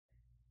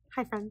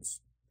Hi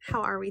friends,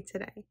 how are we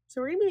today? So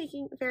we're gonna be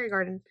making a fairy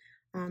garden.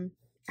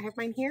 I have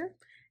mine here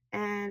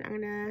and I'm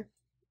gonna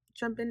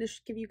jump in to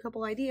give you a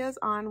couple ideas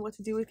on what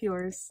to do with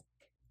yours.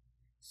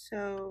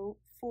 So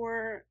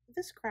for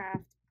this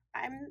craft,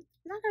 I'm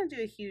not gonna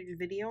do a huge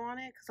video on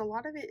it because a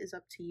lot of it is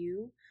up to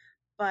you,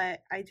 but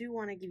I do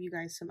want to give you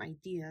guys some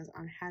ideas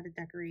on how to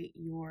decorate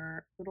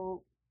your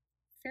little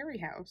fairy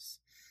house.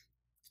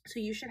 So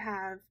you should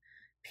have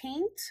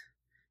paint,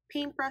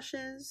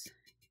 paintbrushes,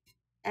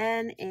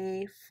 and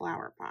a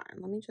flower pot. And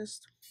let me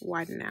just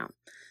widen out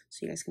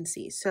so you guys can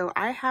see. So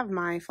I have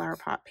my flower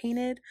pot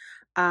painted.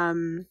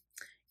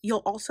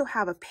 You'll also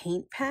have a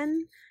paint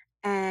pen,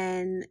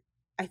 and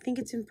I think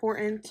it's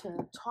important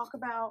to talk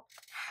about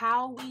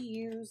how we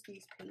use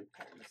these paint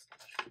pens.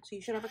 So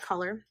you should have a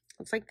color.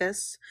 Looks like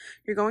this.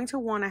 You're going to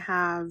want to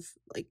have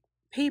like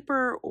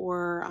paper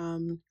or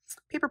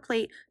paper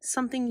plate,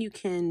 something you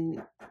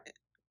can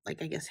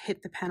I guess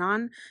hit the pen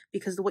on,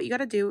 because what you got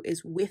to do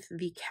is with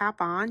the cap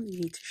on, you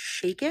need to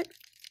shake it.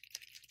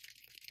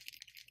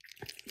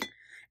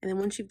 And then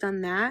once you've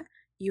done that,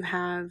 you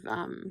have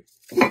a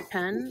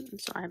pen.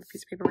 So I have a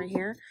piece of paper right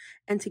here.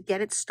 And to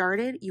get it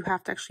started, you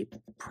have to actually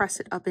press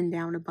it up and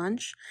down a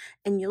bunch.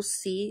 And you'll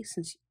see,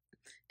 since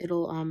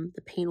it'll,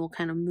 the paint will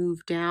kind of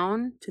move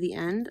down to the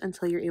end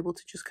until you're able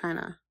to just kind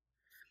of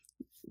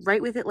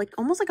write with it, like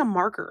almost like a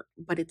marker,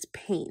 but it's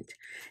paint.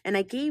 And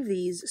I gave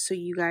these so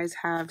you guys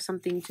have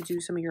something to do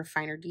some of your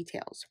finer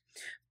details,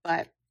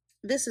 but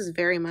this is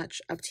very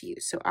much up to you.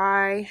 So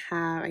I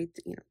have,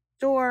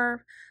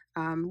 door,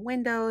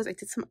 windows. I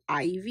did some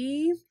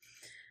ivy.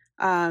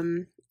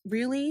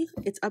 Really,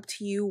 it's up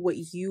to you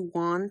what you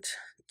want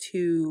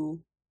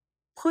to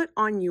put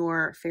on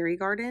your fairy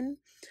garden.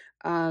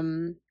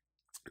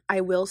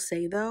 I will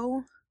say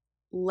though,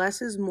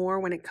 less is more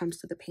when it comes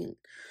to the paint.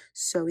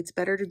 So it's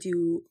better to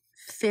do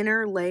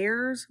thinner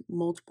layers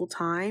multiple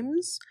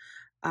times.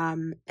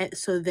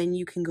 So then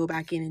you can go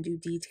back in and do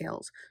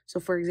details. So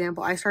for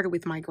example, I started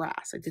with my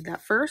grass. I did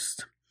that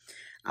first.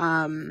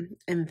 And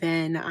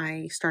then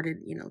I started,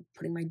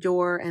 putting my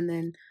door, and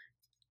then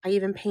I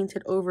even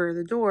painted over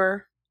the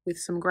door with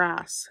some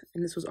grass,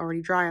 and this was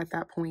already dry at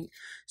that point.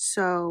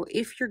 So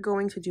if you're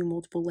going to do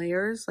multiple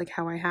layers, like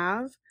how I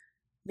have,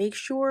 make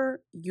sure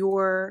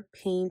your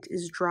paint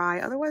is dry.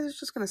 Otherwise, it's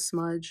just going to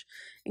smudge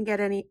and get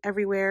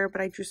everywhere. But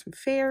I drew some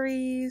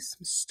fairies,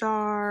 some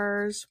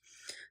stars,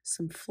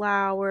 some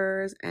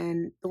flowers.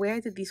 And the way I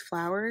did these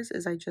flowers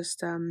is I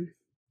just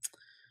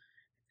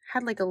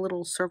had like a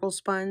little circle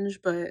sponge,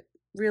 but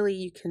really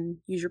you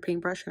can use your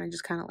paintbrush, and I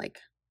just kind of like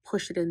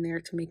push it in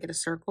there to make it a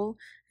circle.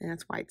 And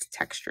that's why it's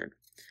textured.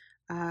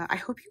 I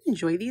hope you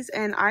enjoy these,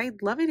 and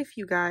I'd love it if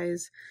you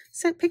guys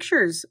sent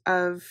pictures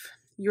of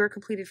your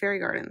completed fairy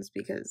gardens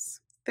because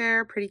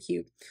they're pretty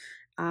cute.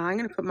 I'm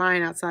gonna put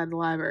mine outside the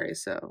library,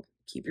 so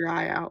keep your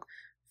eye out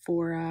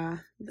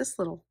for this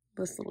little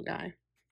guy.